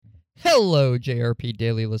Hello, JRP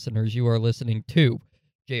Daily listeners. You are listening to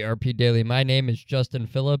JRP Daily. My name is Justin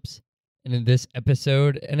Phillips, and in this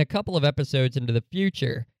episode, and a couple of episodes into the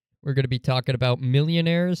future, we're going to be talking about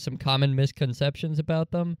millionaires, some common misconceptions about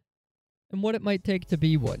them, and what it might take to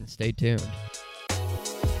be one. Stay tuned.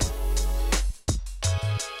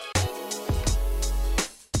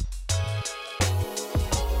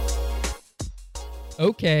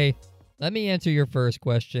 Okay, let me answer your first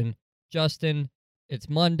question. Justin, it's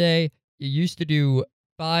Monday. You used to do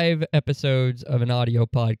 5 episodes of an audio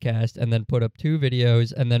podcast and then put up 2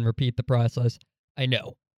 videos and then repeat the process. I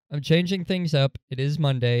know. I'm changing things up. It is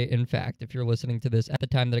Monday. In fact, if you're listening to this at the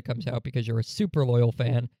time that it comes out because you're a super loyal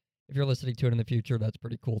fan, if you're listening to it in the future, that's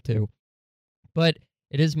pretty cool too. But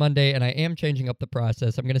it is Monday and I am changing up the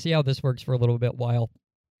process. I'm going to see how this works for a little bit while.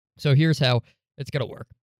 So here's how it's going to work.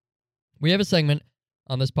 We have a segment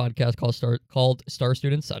on this podcast called Star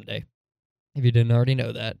Student Sunday, if you didn't already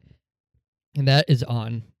know that. And that is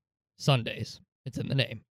on Sundays. It's in the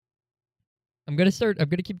name. I'm going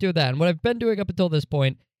to keep doing that. And what I've been doing up until this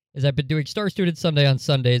point is I've been doing Star Student Sunday on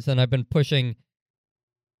Sundays, and I've been pushing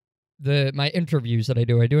my interviews that I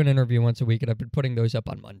do. I do an interview once a week, and I've been putting those up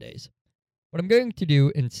on Mondays. What I'm going to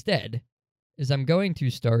do instead is I'm going to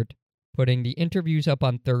start putting the interviews up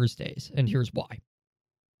on Thursdays, and here's why.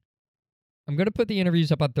 I'm going to put the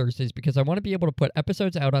interviews up on Thursdays because I want to be able to put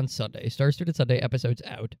episodes out on Sunday, Star Student Sunday episodes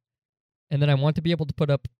out, and then I want to be able to put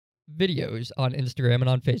up videos on Instagram and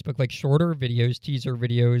on Facebook, like shorter videos, teaser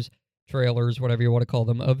videos, trailers, whatever you want to call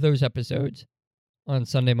them, of those episodes on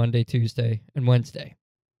Sunday, Monday, Tuesday, and Wednesday.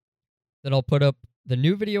 Then I'll put up the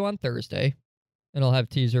new video on Thursday, and I'll have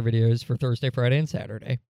teaser videos for Thursday, Friday, and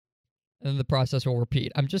Saturday. And then the process will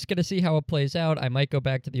repeat. I'm just going to see how it plays out. I might go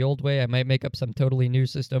back to the old way. I might make up some totally new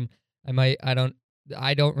system. I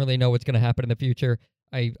don't really know what's going to happen in the future.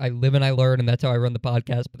 I live and I learn, and that's how I run the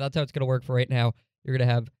podcast, but that's how it's going to work for right now. You're going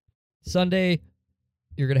to have Sunday,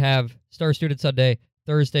 you're going to have Star Student Sunday,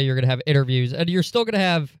 Thursday, you're going to have interviews, and you're still going to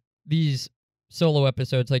have these solo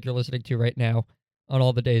episodes like you're listening to right now on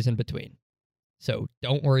all the days in between. So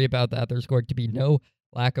don't worry about that. There's going to be no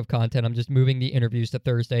lack of content. I'm just moving the interviews to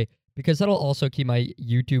Thursday because that'll also keep my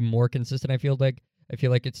YouTube more consistent, I feel like.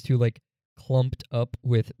 It's too, clumped up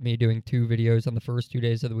with me doing 2 videos on the first 2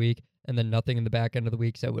 days of the week and then nothing in the back end of the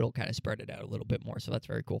week, so it'll kind of spread it out a little bit more, so that's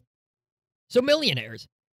very cool. So millionaires.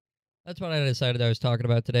 That's what I decided I was talking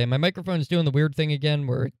about today. My microphone's doing the weird thing again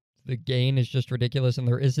where the gain is just ridiculous and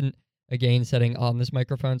there isn't a gain setting on this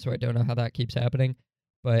microphone, so I don't know how that keeps happening.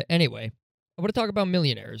 But anyway, I want to talk about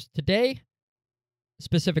millionaires. Today,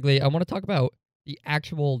 specifically, I want to talk about the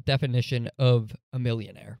actual definition of a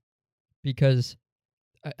millionaire, because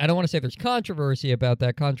I don't want to say there's controversy about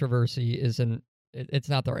that. Controversy it's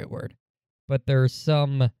not the right word. But there's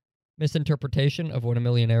some misinterpretation of what a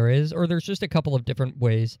millionaire is, or there's just a couple of different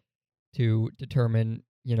ways to determine,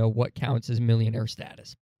 what counts as millionaire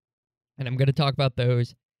status. And I'm going to talk about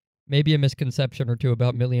those. Maybe a misconception or two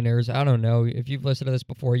about millionaires. I don't know. If you've listened to this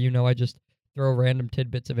before, I just throw random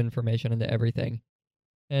tidbits of information into everything.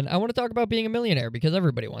 And I want to talk about being a millionaire because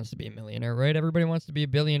everybody wants to be a millionaire, right? Everybody wants to be a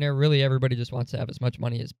billionaire. Really, everybody just wants to have as much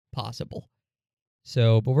money as possible.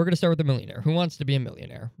 But we're going to start with a millionaire. Who wants to be a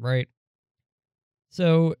millionaire, right?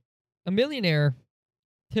 So a millionaire,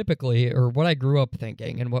 typically, or what I grew up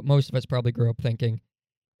thinking, and what most of us probably grew up thinking,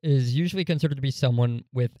 is usually considered to be someone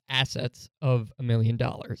with assets of $1 million.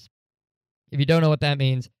 If you don't know what that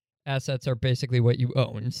means, assets are basically what you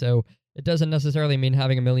own. So it doesn't necessarily mean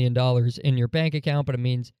having $1 million in your bank account, but it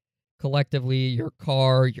means collectively your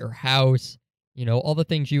car, your house, all the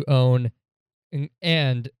things you own,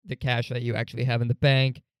 and the cash that you actually have in the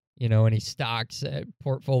bank, any stocks,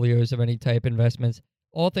 portfolios of any type, investments,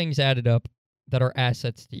 all things added up that are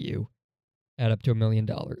assets to you add up to $1 million.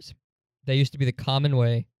 That used to be the common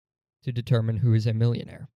way to determine who is a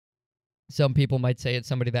millionaire. Some people might say it's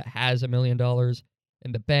somebody that has $1 million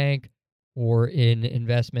in the bank, or in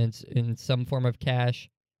investments in some form of cash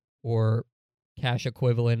or cash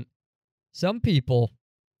equivalent. Some people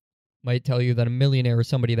might tell you that a millionaire is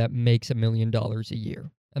somebody that makes $1 million a year.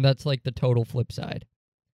 And that's like the total flip side.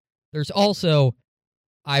 There's also,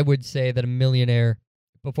 I would say that a millionaire,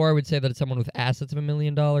 before I would say that it's someone with assets of $1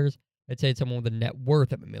 million, I'd say it's someone with a net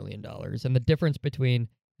worth of $1 million. And the difference between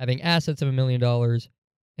having assets of $1 million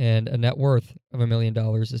and a net worth of $1 million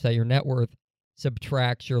is that your net worth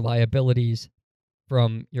subtracts your liabilities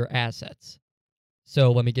from your assets.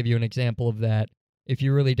 So let me give you an example of that. If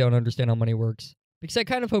you really don't understand how money works, because I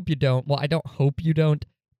kind of hope you don't. Well, I don't hope you don't,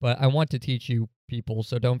 but I want to teach you people,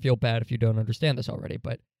 so don't feel bad if you don't understand this already.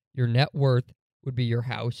 But your net worth would be your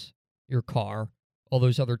house, your car, all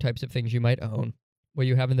those other types of things you might own. what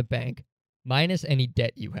you have in the bank, minus any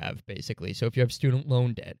debt you have, basically. So if you have student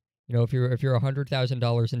loan debt, if you're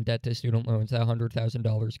 $100,000 in debt to student loans, that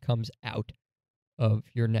 $100,000 comes out of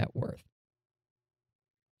your net worth.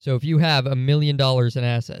 So if you have $1 million in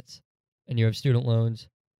assets and you have student loans,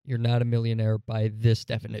 you're not a millionaire by this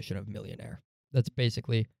definition of millionaire. That's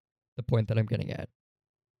basically the point that I'm getting at.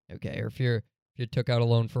 Okay, or if you took out a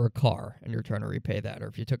loan for a car and you're trying to repay that, or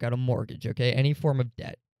if you took out a mortgage, okay, any form of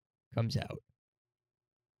debt comes out.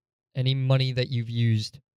 Any money that you've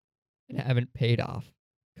used and haven't paid off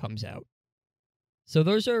comes out. So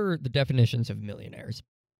those are the definitions of millionaires.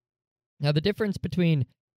 Now, the difference between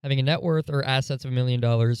having a net worth or assets of $1 million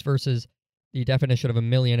versus the definition of a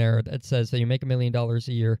millionaire that says that you make $1 million a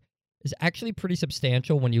year is actually pretty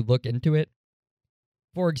substantial when you look into it.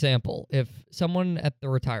 For example, if someone at the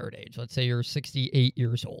retired age, let's say you're 68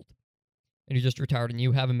 years old, and you just retired and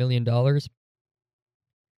you have $1 million, that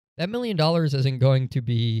 $1 million isn't going to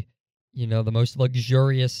be, the most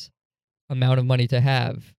luxurious amount of money to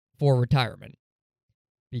have for retirement.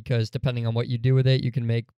 Because depending on what you do with it, you can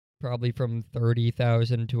make probably from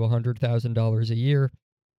 $30,000 to $100,000 a year.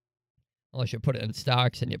 Unless you put it in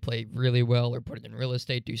stocks and you play really well, or put it in real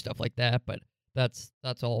estate, do stuff like that. But that's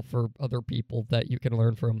all for other people that you can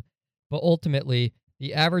learn from. But ultimately,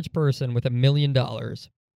 the average person with $1 million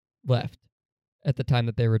left at the time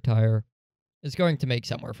that they retire is going to make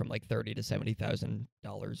somewhere from like $30,000 to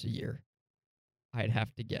 $70,000 a year, I'd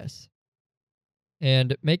have to guess.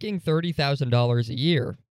 And making $30,000 a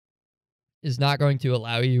year is not going to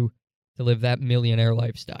allow you to live that millionaire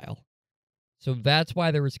lifestyle. So that's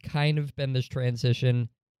why there has kind of been this transition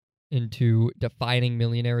into defining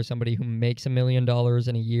millionaire as somebody who makes $1 million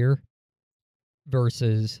in a year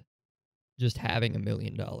versus just having $1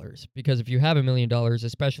 million. Because if you have $1 million,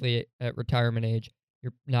 especially at retirement age,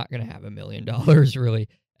 you're not going to have $1 million really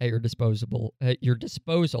at your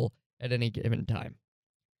disposal at any given time.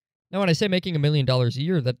 Now, when I say making $1 million a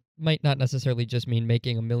year, that might not necessarily just mean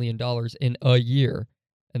making $1 million in a year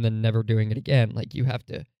and then never doing it again. Like, you have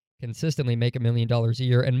to consistently make $1 million a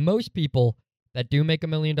year. And most people that do make $1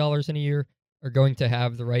 million in a year are going to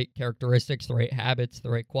have the right characteristics, the right habits, the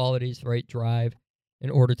right qualities, the right drive in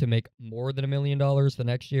order to make more than $1 million the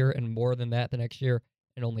next year and more than that the next year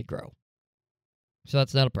and only grow. So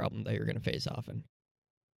that's not a problem that you're going to face often.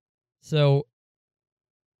 So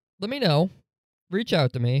let me know. Reach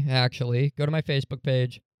out to me, actually. Go to my Facebook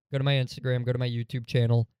page. Go to my Instagram. Go to my YouTube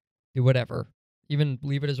channel. Do whatever. Even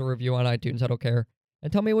leave it as a review on iTunes. I don't care.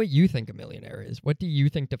 And tell me what you think a millionaire is. What do you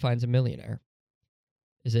think defines a millionaire?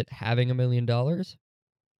 Is it having $1 million?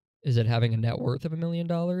 Is it having a net worth of $1 million?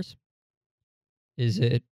 Is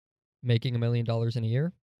it making $1 million in a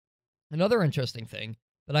year? Another interesting thing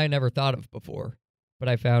that I never thought of before, but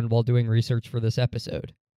I found while doing research for this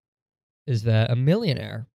episode, is that a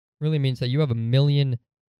millionaire really means that you have 1 million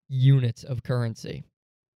units of currency.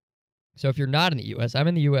 So if you're not in the U.S., I'm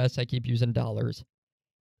in the U.S., I keep using dollars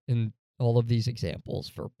in all of these examples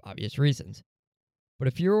for obvious reasons. But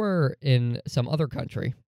if you're in some other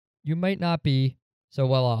country, you might not be so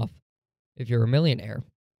well off if you're a millionaire,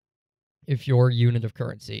 if your unit of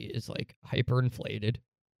currency is like hyperinflated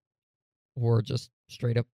or just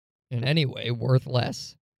straight up in any way worth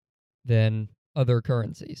less than other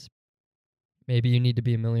currencies. Maybe you need to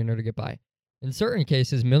be a millionaire to get by. In certain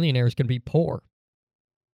cases, millionaires can be poor,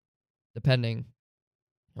 depending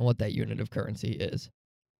on what that unit of currency is.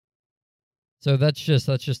 So that's just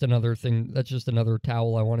another thing. That's just another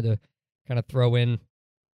towel I wanted to kind of throw in.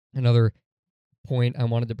 Another point I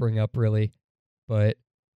wanted to bring up, really. But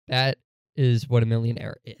that is what a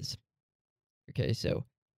millionaire is. Okay, so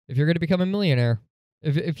if you're going to become a millionaire,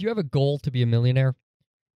 if you have a goal to be a millionaire,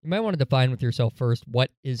 you might want to define with yourself first,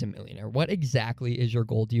 what is a millionaire? What exactly is your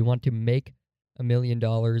goal? Do you want to make $1 million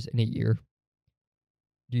in a year?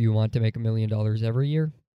 Do you want to make $1 million every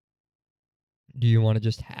year? Do you want to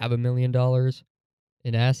just have $1 million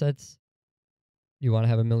in assets? Do you want to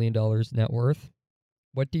have $1 million net worth?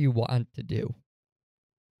 What do you want to do?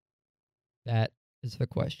 That is the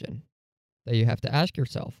question that you have to ask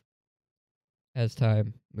yourself as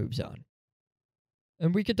time moves on.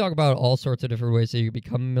 And we could talk about all sorts of different ways that you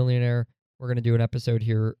become a millionaire. We're going to do an episode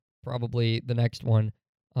here, probably the next one,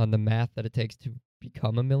 on the math that it takes to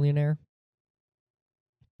become a millionaire.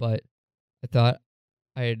 But I thought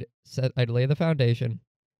I'd lay the foundation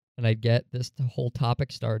and I'd get this whole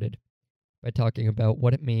topic started by talking about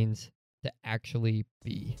what it means to actually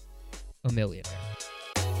be a millionaire.